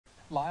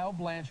Lyle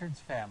Blanchard's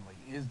family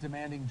is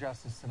demanding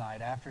justice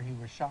tonight after he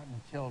was shot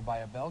and killed by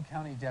a Bell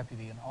County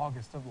deputy in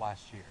August of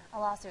last year. A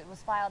lawsuit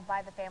was filed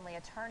by the family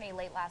attorney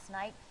late last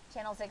night.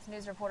 Channel 6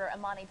 News reporter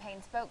Amani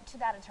Payne spoke to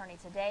that attorney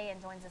today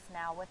and joins us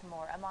now with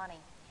more. Amani.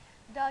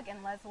 Doug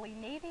and Leslie,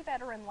 Navy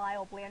veteran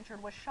Lyle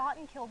Blanchard was shot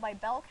and killed by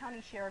Bell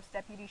County Sheriff's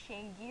Deputy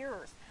Shane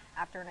Geers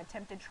after an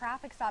attempted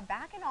traffic stop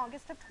back in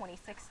August of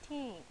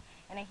 2016.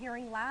 In a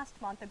hearing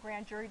last month, the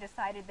grand jury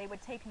decided they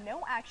would take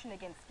no action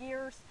against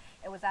Geers.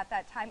 It was at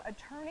that time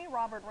attorney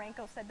Robert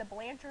Ranko said the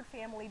Blanchard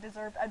family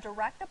deserved a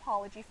direct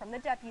apology from the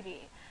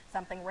deputy,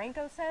 something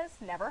Ranko says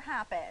never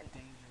happened.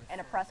 In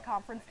a press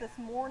conference this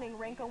morning,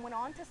 Ranko went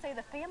on to say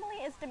the family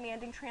is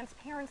demanding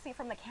transparency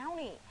from the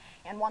county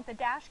and want the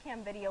dash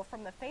cam video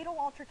from the fatal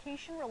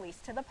altercation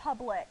released to the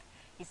public.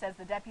 He says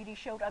the deputy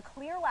showed a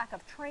clear lack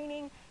of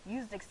training,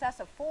 used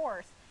excessive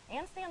force,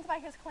 and stands by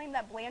his claim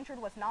that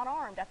Blanchard was not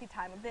armed at the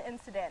time of the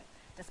incident,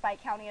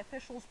 despite county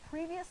officials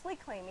previously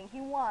claiming he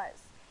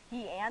was.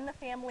 He and the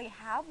family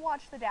have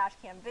watched the dash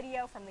cam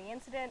video from the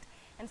incident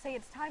and say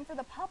it's time for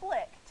the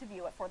public to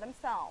view it for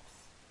themselves.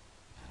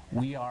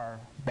 We are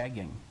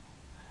begging,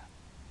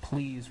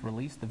 please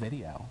release the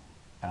video.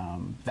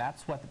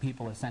 That's what the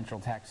people of Central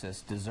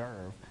Texas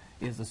deserve,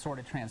 is the sort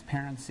of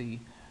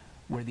transparency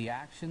where the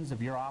actions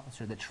of your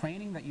officer, the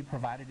training that you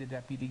provided to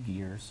Deputy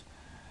Geers,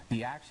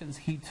 the actions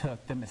he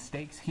took, the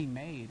mistakes he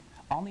made,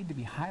 all need to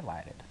be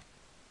highlighted.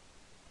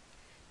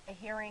 A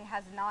hearing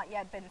has not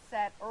yet been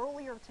set.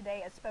 Earlier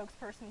today, a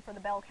spokesperson for the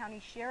Bell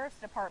County Sheriff's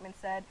Department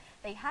said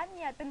they hadn't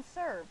yet been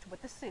served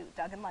with the suit.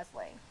 Doug and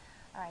Leslie.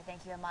 All right,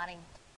 thank you, Amani.